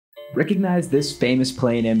Recognize this famous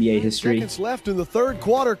play in NBA history? Seconds left in the third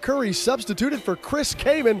quarter, Curry substituted for Chris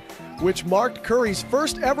Kaman, which marked Curry's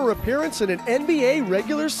first ever appearance in an NBA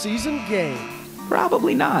regular season game.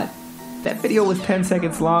 Probably not. That video was 10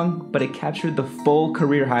 seconds long, but it captured the full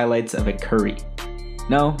career highlights of a Curry.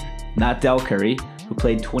 No, not Del Curry, who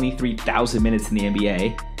played 23,000 minutes in the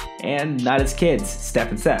NBA, and not his kids,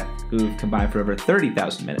 Steph and Seth, who've combined for over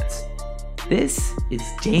 30,000 minutes. This is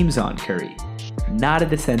JamesOn Curry, not a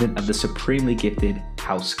descendant of the supremely gifted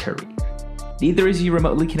House Curry. Neither is he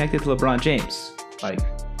remotely connected to LeBron James,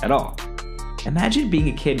 at all. Imagine being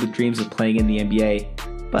a kid with dreams of playing in the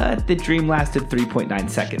NBA, but the dream lasted 3.9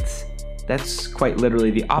 seconds. That's quite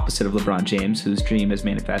literally the opposite of LeBron James, whose dream has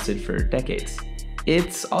manifested for decades.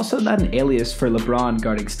 It's also not an alias for LeBron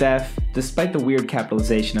guarding Steph, despite the weird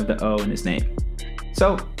capitalization of the O in his name.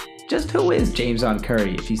 So, just who is JamesOn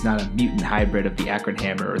Curry if he's not a mutant hybrid of the Akron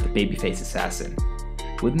Hammer or the Babyface Assassin?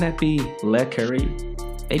 Wouldn't that be Le Curry?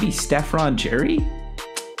 Maybe Stephron Jerry?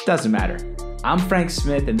 Doesn't matter. I'm Frank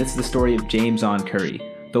Smith, and this is the story of JamesOn Curry,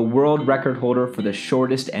 the world record holder for the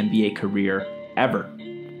shortest NBA career ever.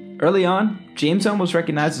 Early on, JamesOn was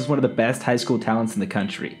recognized as one of the best high school talents in the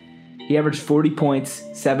country. He averaged 40 points,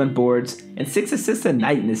 7 boards, and 6 assists a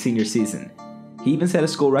night in his senior season. He even set a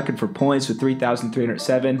school record for points with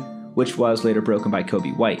 3,307, which was later broken by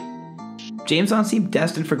Kobe White. JamesOn seemed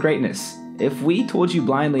destined for greatness. If we told you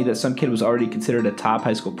blindly that some kid was already considered a top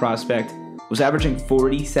high school prospect, was averaging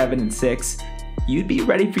 40, 7, and 6, you'd be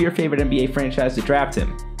ready for your favorite NBA franchise to draft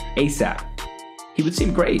him, ASAP. He would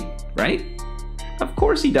seem great, right? Of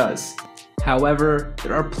course he does. However,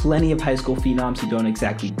 there are plenty of high school phenoms who don't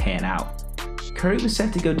exactly pan out. Curry was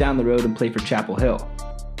set to go down the road and play for Chapel Hill,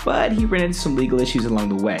 but he ran into some legal issues along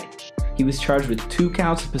the way. He was charged with 2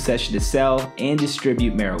 counts of possession to sell and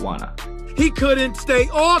distribute marijuana. He couldn't stay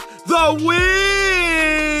off the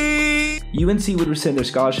weed! UNC would rescind their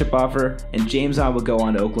scholarship offer, and JamesOn would go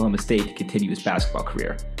on to Oklahoma State to continue his basketball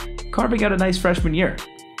career, carving out a nice freshman year.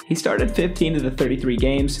 He started 15 of the 33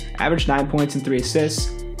 games, averaged 9 points and 3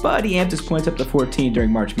 assists, but he amped his points up to 14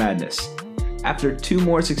 during March Madness. After 2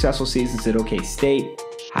 more successful seasons at OK State,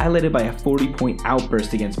 highlighted by a 40-point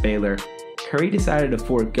outburst against Baylor, Curry decided to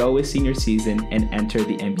forego his senior season and enter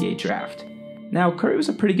the NBA draft. Now, Curry was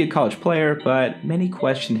a pretty good college player, but many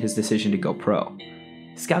questioned his decision to go pro.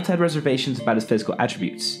 Scouts had reservations about his physical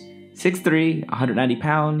attributes. 6'3", 190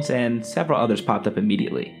 pounds, and several others popped up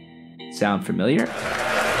immediately. Sound familiar?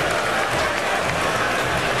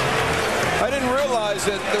 I didn't realize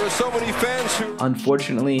that there were so many fans who...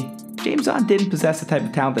 Unfortunately, JamesOn didn't possess the type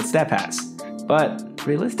of talent that Steph has, but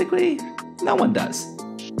realistically, no one does.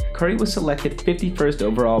 Curry was selected 51st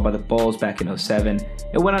overall by the Bulls back in 2007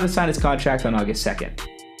 and went on to sign his contract on August 2nd.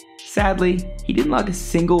 Sadly, he didn't log a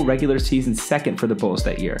single regular season second for the Bulls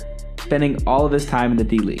that year, spending all of his time in the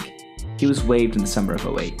D-League. He was waived in the summer of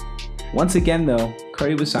 2008. Once again though,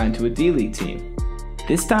 Curry was signed to a D-League team.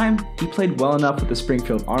 This time, he played well enough with the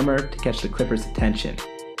Springfield Armor to catch the Clippers' attention.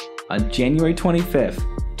 On January 25th,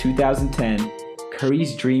 2010,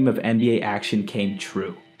 Curry's dream of NBA action came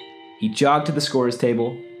true. He jogged to the scorer's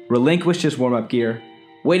table, relinquished his warm-up gear,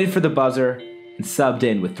 waited for the buzzer, and subbed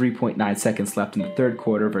in with 3.9 seconds left in the third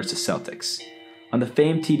quarter versus Celtics. On the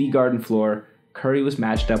famed TD Garden floor, Curry was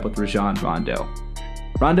matched up with Rajon Rondo.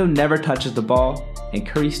 Rondo never touches the ball, and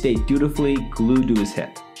Curry stayed dutifully glued to his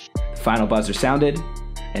hip. The final buzzer sounded,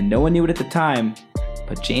 and no one knew it at the time,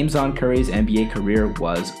 but JamesOn Curry's NBA career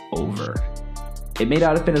was over. It may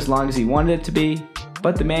not have been as long as he wanted it to be,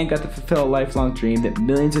 but the man got to fulfill a lifelong dream that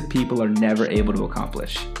millions of people are never able to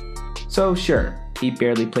accomplish. So sure, he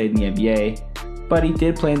barely played in the NBA, but he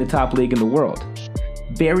did play in the top league in the world.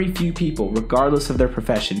 Very few people, regardless of their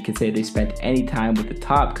profession, can say they spent any time with the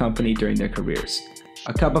top company during their careers.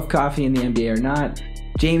 A cup of coffee in the NBA or not,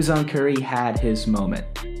 JamesOn Curry had his moment.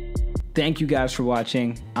 Thank you guys for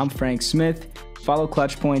watching. I'm Frank Smith. Follow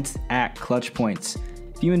ClutchPoints at ClutchPoints.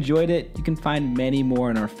 If you enjoyed it, you can find many more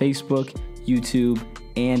on our Facebook, YouTube,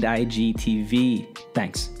 and IGTV.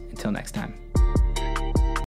 Thanks. Until next time.